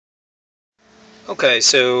Okay,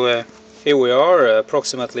 so here we are,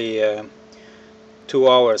 approximately 2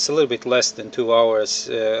 hours, a little bit less than 2 hours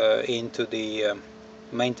into the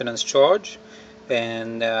maintenance charge,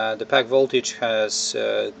 and the pack voltage has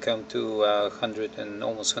come to 100 and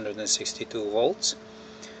almost 162 volts.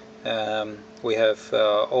 We have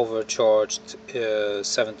overcharged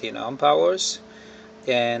 17 amp hours,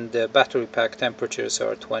 and the battery pack temperatures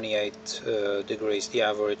are 28 degrees, the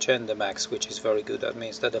average and the max, which is very good. That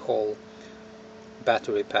means that the whole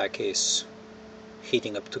battery pack is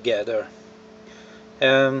heating up together.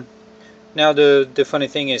 Now the funny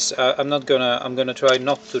thing is, I'm gonna try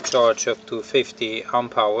not to charge up to 50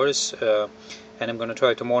 amp hours, and I'm gonna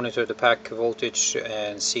try to monitor the pack voltage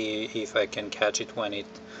and see if I can catch it when it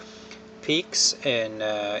peaks, and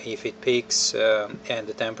if it peaks and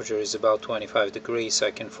the temperature is about 25 degrees,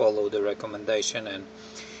 I can follow the recommendation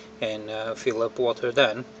and fill up water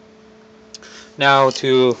then. Now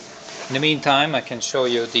in the meantime, I can show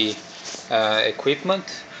you the equipment.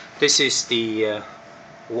 This is the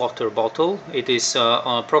water bottle. It is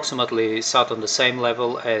approximately sat on the same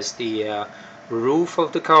level as the roof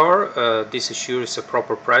of the car. This assures a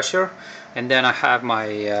proper pressure. And then I have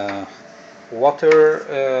my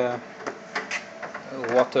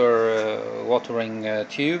watering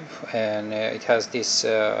tube, and it has this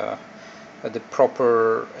a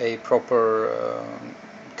proper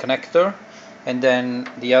connector. And then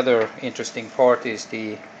the other interesting part is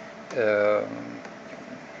the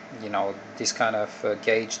this kind of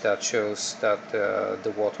gauge that shows that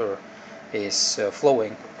the water is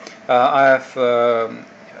flowing. I have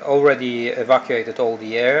already evacuated all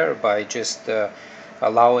the air by just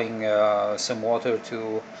allowing some water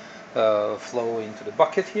to flow into the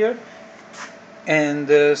bucket here,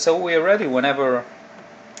 and so we are ready whenever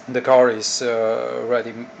the car is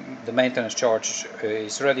ready. The maintenance charge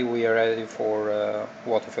is ready. We are ready for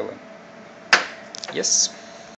water filling. Yes.